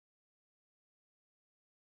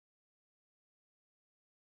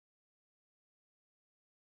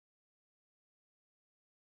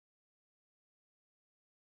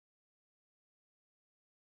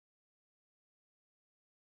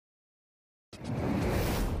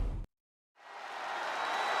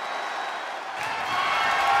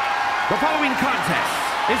The following contest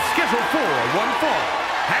is scheduled for one fall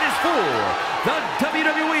and is for the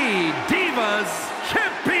WWE Divas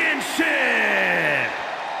Championship.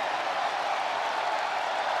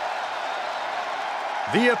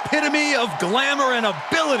 The epitome of glamour and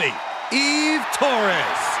ability,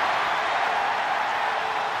 Torres.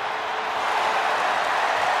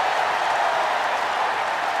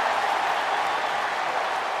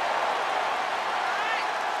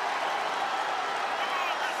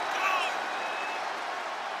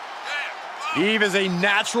 Eve is a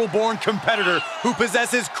natural-born competitor who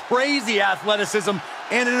possesses crazy athleticism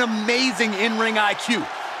and an amazing in-ring IQ.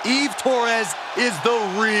 Torres is the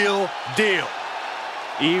real deal.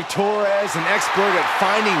 Torres, an expert at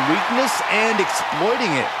finding weakness and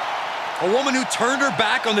exploiting it. A woman who turned her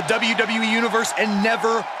back on the WWE Universe and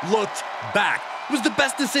never looked back. It was the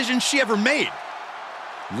best decision she ever made.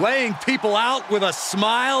 Laying people out with a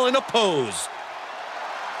smile and a pose.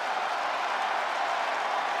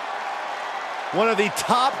 One of the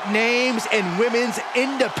top names in women's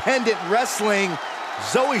independent wrestling,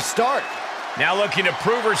 Zoey Stark. Now looking to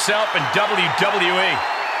prove herself in WWE.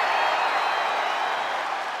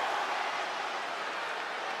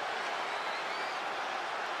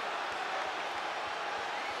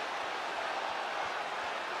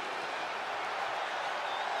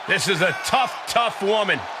 This is a tough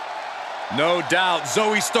woman. No doubt,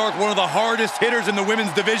 Zoey Stark, one of the hardest hitters in the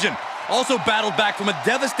women's division. Also battled back from a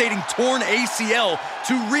devastating torn ACL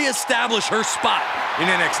to reestablish her spot in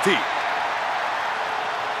NXT.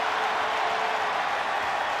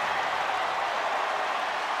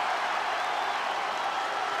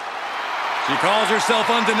 She calls herself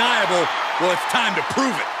undeniable. Well, it's time to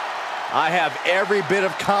prove it. I have every bit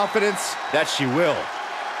of confidence that she will.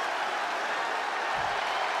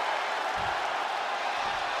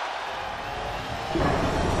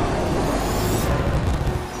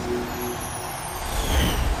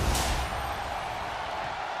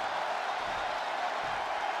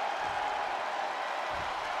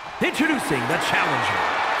 Introducing the challenger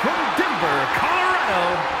from Denver, Colorado,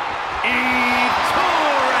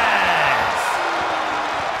 Torres.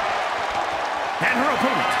 And her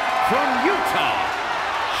opponent from Utah,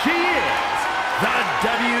 she is the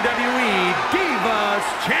WWE Divas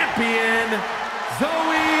Champion,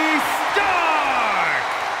 Zoey Stark.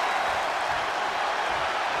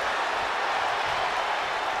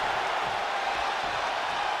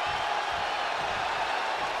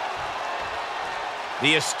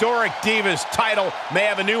 The historic Divas title may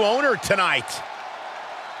have a new owner tonight.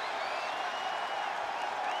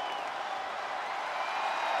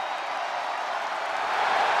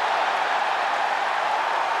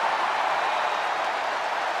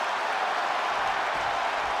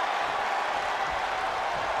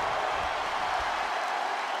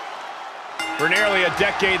 For nearly a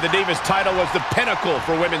decade, the Divas title was the pinnacle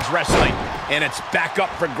for women's wrestling, and it's back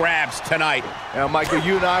up for grabs tonight. Now, Michael,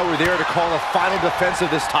 you and I were there to call the final defense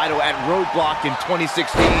of this title at Roadblock in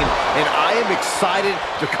 2016, and I am excited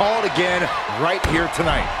to call it again right here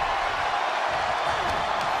tonight.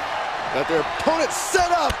 Got their opponent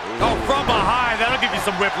set up. Oh, from behind, that'll give you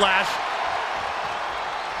some whiplash.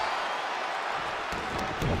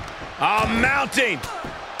 Mounting.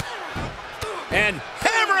 And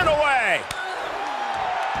hammering away.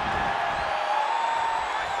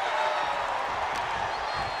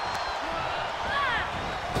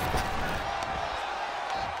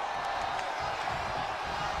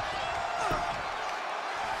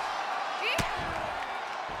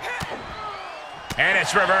 And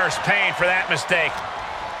it's reverse pain for that mistake.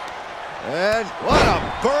 And what a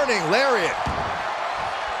burning lariat.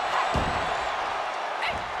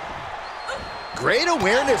 Great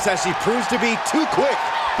awareness as she proves to be too quick.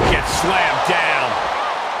 Gets slammed down.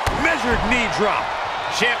 Measured knee drop.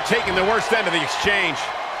 Champ taking the worst end of the exchange.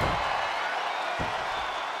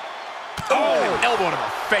 Oh, an elbow to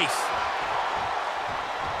the face.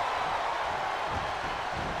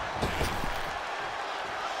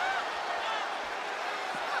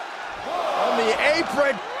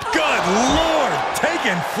 Apron. Good Lord,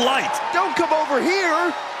 taking flight. Don't come over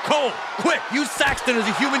here. Cole, quick, use Saxton as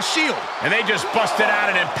a human shield. And they just busted out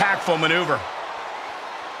an impactful maneuver.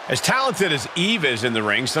 As talented as Eve is in the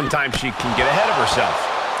ring, sometimes she can get ahead of herself.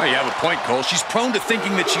 Oh, you have a point, Cole. She's prone to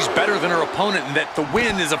thinking that she's better than her opponent and that the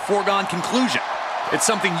win is a foregone conclusion. It's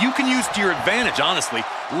something you can use to your advantage, honestly,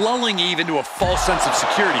 lulling Eve into a false sense of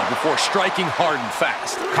security before striking hard and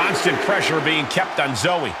fast. Constant pressure being kept on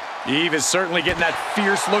Zoey. Eve is certainly getting that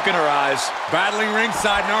fierce look in her eyes. Battling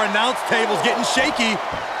ringside and our announce table's getting shaky.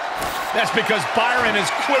 That's because Byron is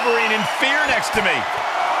quivering in fear next to me.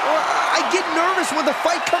 Well, I get nervous when the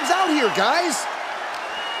fight comes out here, guys.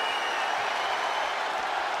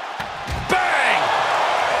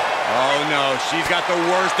 know. She's got the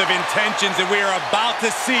worst of intentions, and we are about to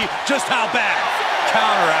see just how bad.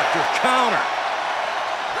 Counter after counter.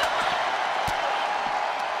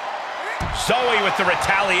 Zoey with the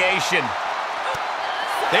retaliation.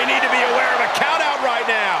 They need to be aware of a countout right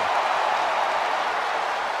now.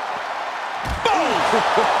 Boom!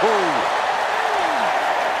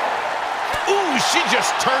 Ooh, she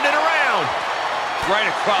just turned it around. Right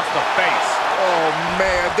across the face. Oh,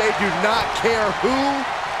 man, they do not care who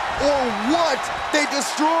or what they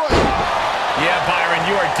destroy. Yeah, Byron,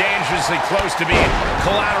 you are dangerously close to being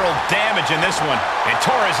collateral damage in this one. And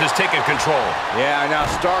Torres has taken control. Yeah, now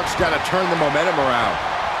Stark's got to turn the momentum around.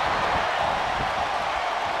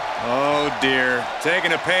 Oh, dear.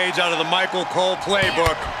 Taking a page out of the Michael Cole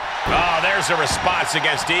playbook. Oh, there's a response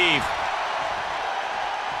against Eve.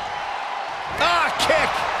 Ah,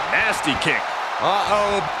 kick. Nasty kick.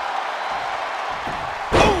 Uh-oh.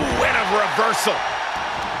 Ooh, and a reversal.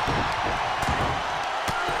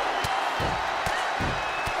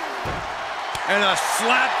 And a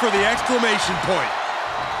slap for the exclamation point.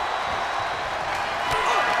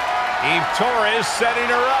 Eve Torres setting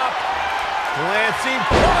her up. Glancing.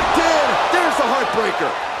 Locked in. There's the heartbreaker.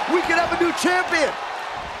 We could have a new champion.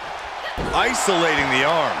 Isolating the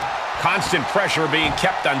arm. Constant pressure being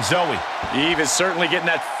kept on Zoey. Eve is certainly getting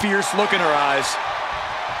that fierce look in her eyes.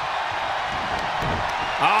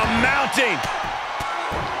 Mounting.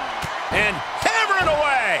 And hammering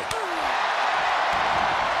away.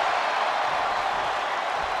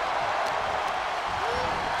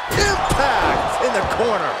 Impact in the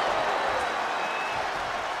corner.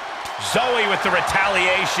 Zoey with the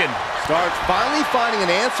retaliation. Stark's finally finding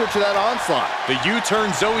an answer to that onslaught. The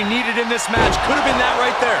U-turn Zoey needed in this match could have been that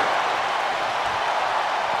right there.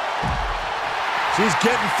 She's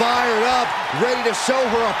getting fired up, ready to show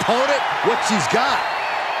her opponent what she's got.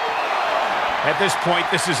 At this point,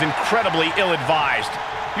 this is incredibly ill-advised.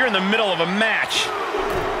 You're in the middle of a match.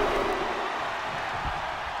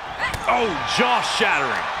 Oh,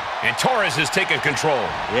 jaw-shattering. And Torres has taken control.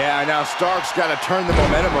 Yeah, now Stark's got to turn the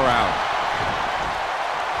momentum around.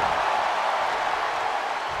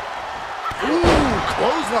 Ooh,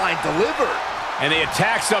 clothesline delivered. And the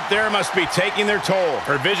attacks up there must be taking their toll.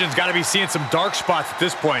 Her vision's got to be seeing some dark spots at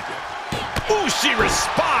this point. Ooh, she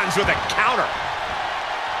responds with a counter.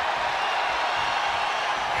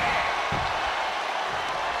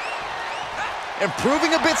 And proving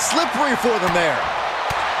a bit slippery for them there.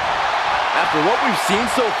 After what we've seen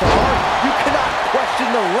so far, you cannot question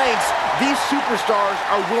the lengths these superstars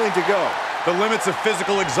are willing to go. The limits of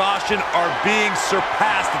physical exhaustion are being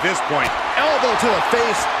surpassed at this point. Elbow to the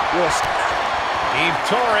face will... Eve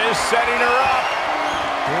Torres setting her up.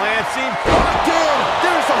 Glancing. Locked in.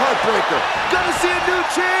 There's the heartbreaker. Gonna see a new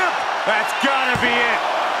champ. That's gotta be it.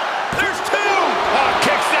 There's two. Oh,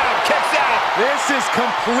 kicks out, kicks out. This is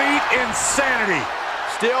complete insanity.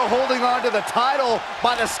 Still holding on to the title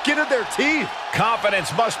by the skin of their teeth.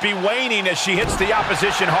 Confidence must be waning as she hits the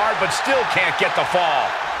opposition hard, but still can't get the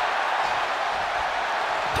fall.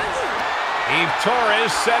 Eve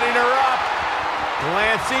Torres setting her up.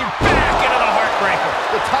 Glancing back into the heartbreaker.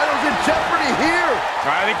 The title's in jeopardy here.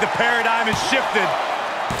 I think the paradigm has shifted.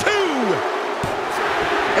 Two.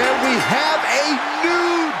 And we have a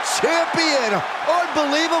new champion.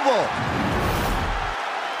 Unbelievable.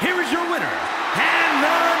 Here is your winner, and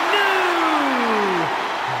the new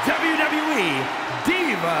WWE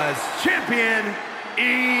Divas Champion,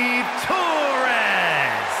 Eve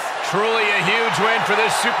Torres. Truly a huge win for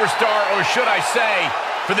this superstar, or should I say,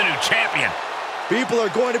 for the new champion. People are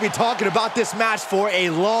going to be talking about this match for a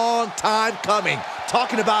long time coming.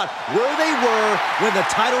 Talking about where they were when the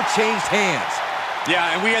title changed hands.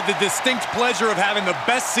 Yeah, and we had the distinct pleasure of having the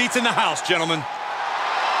best seats in the house, gentlemen.